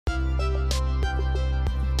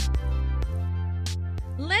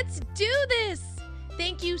Let's do this!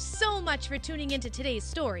 Thank you so much for tuning into today's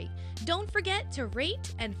story. Don't forget to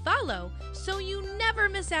rate and follow so you never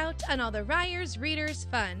miss out on all the Ryers Readers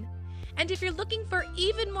fun. And if you're looking for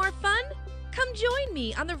even more fun, come join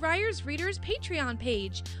me on the Ryers Readers Patreon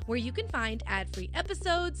page, where you can find ad-free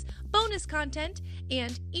episodes, bonus content,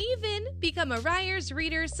 and even become a Ryers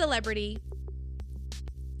Readers celebrity.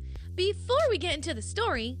 Before we get into the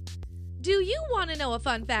story, do you want to know a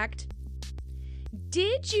fun fact?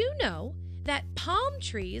 Did you know that palm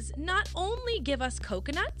trees not only give us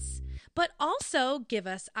coconuts, but also give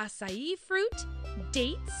us acai fruit,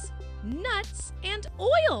 dates, nuts, and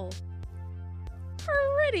oil?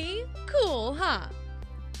 Pretty cool, huh?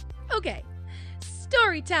 Okay,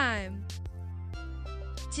 story time.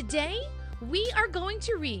 Today, we are going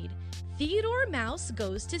to read Theodore Mouse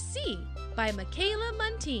Goes to Sea by Michaela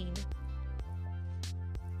Muntean.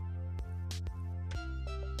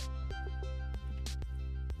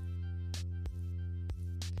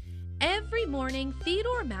 Every morning,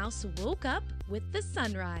 Theodore Mouse woke up with the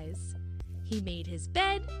sunrise. He made his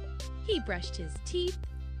bed, he brushed his teeth,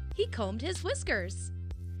 he combed his whiskers.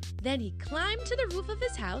 Then he climbed to the roof of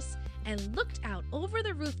his house and looked out over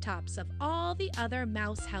the rooftops of all the other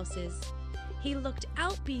mouse houses. He looked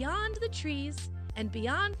out beyond the trees and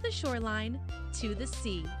beyond the shoreline to the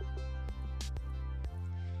sea.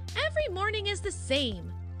 Every morning is the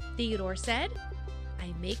same, Theodore said.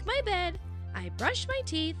 I make my bed, I brush my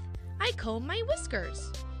teeth, I comb my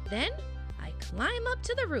whiskers. Then I climb up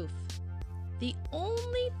to the roof. The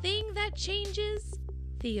only thing that changes,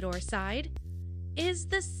 Theodore sighed, is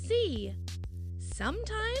the sea.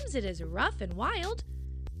 Sometimes it is rough and wild,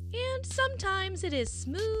 and sometimes it is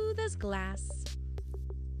smooth as glass.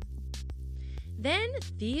 Then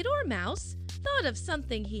Theodore Mouse thought of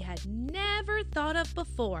something he had never thought of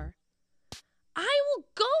before. I will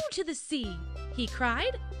go to the sea, he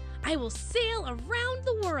cried. I will sail around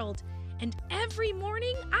the world, and every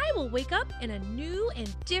morning I will wake up in a new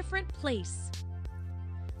and different place.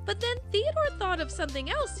 But then Theodore thought of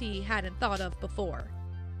something else he hadn't thought of before.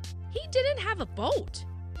 He didn't have a boat.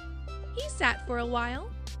 He sat for a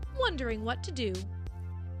while, wondering what to do.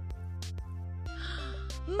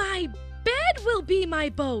 My bed will be my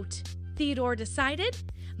boat, Theodore decided.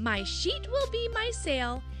 My sheet will be my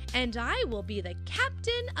sail, and I will be the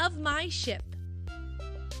captain of my ship.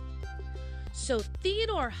 So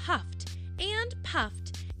Theodore huffed and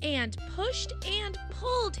puffed and pushed and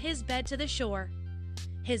pulled his bed to the shore.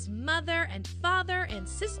 His mother and father and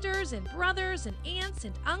sisters and brothers and aunts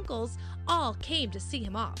and uncles all came to see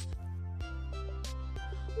him off.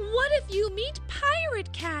 What if you meet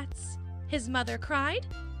pirate cats? His mother cried.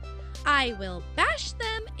 I will bash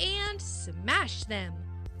them and smash them,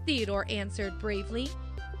 Theodore answered bravely.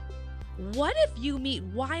 What if you meet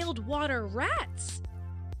wild water rats?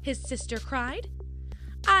 His sister cried.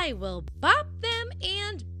 I will bop them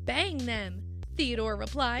and bang them, Theodore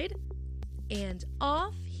replied. And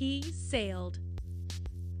off he sailed.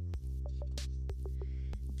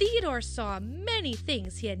 Theodore saw many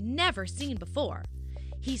things he had never seen before.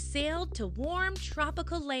 He sailed to warm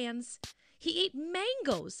tropical lands. He ate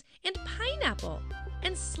mangoes and pineapple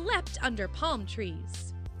and slept under palm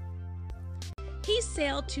trees. He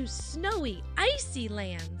sailed to snowy, icy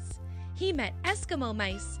lands. He met Eskimo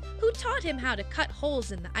mice who taught him how to cut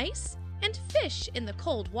holes in the ice and fish in the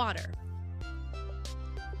cold water.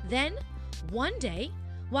 Then, one day,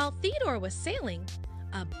 while Theodore was sailing,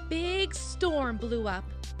 a big storm blew up.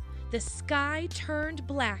 The sky turned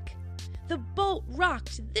black. The boat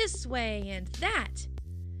rocked this way and that.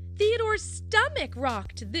 Theodore's stomach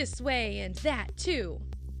rocked this way and that, too.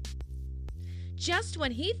 Just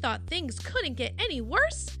when he thought things couldn't get any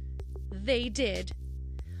worse, they did.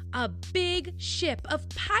 A big ship of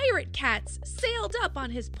pirate cats sailed up on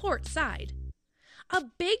his port side. A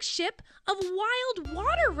big ship of wild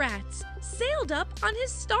water rats sailed up on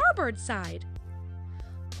his starboard side.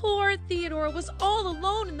 Poor Theodore was all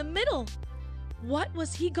alone in the middle. What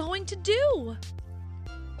was he going to do?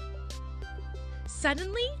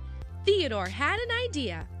 Suddenly, Theodore had an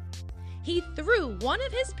idea. He threw one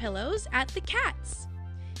of his pillows at the cats.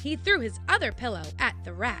 He threw his other pillow at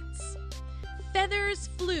the rats. Feathers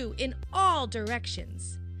flew in all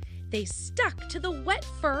directions. They stuck to the wet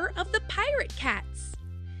fur of the pirate cats.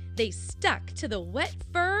 They stuck to the wet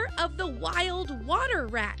fur of the wild water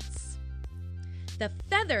rats. The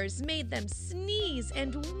feathers made them sneeze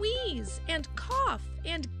and wheeze and cough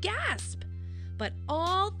and gasp. But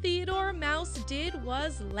all Theodore Mouse did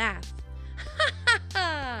was laugh. Ha ha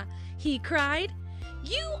ha! He cried.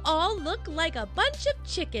 You all look like a bunch of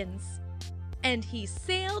chickens. And he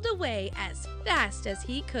sailed away as fast as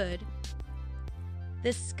he could.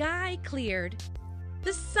 The sky cleared.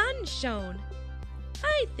 The sun shone.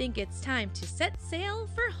 "I think it's time to set sail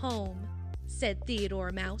for home," said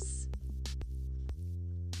Theodore Mouse.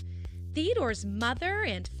 Theodore's mother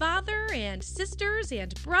and father and sisters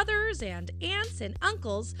and brothers and aunts and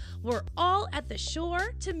uncles were all at the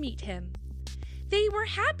shore to meet him. They were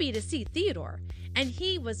happy to see Theodore, and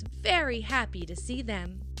he was very happy to see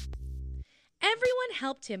them. Everyone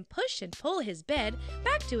helped him push and pull his bed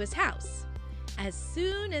back to his house. As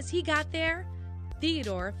soon as he got there,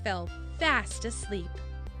 Theodore fell fast asleep.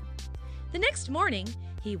 The next morning,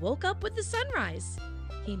 he woke up with the sunrise.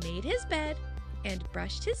 He made his bed and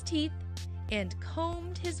brushed his teeth and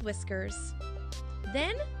combed his whiskers.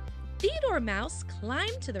 Then Theodore Mouse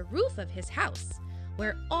climbed to the roof of his house,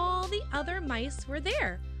 where all the other mice were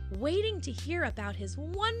there, waiting to hear about his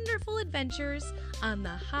wonderful adventures on the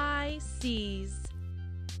high seas.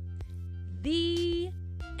 The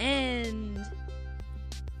end.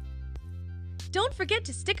 Don't forget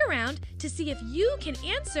to stick around to see if you can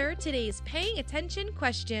answer today's paying attention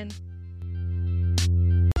question.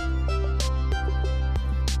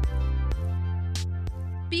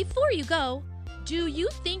 Before you go, do you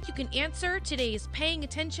think you can answer today's paying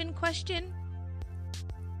attention question?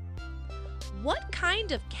 What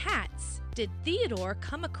kind of cats did Theodore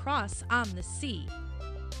come across on the sea?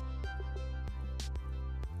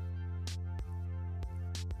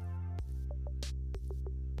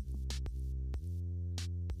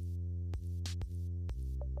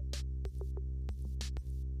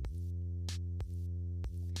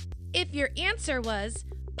 If your answer was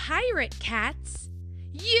pirate cats,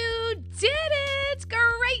 you did it!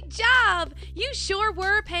 Great job! You sure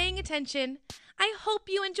were paying attention. I hope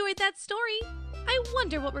you enjoyed that story. I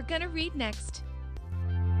wonder what we're going to read next.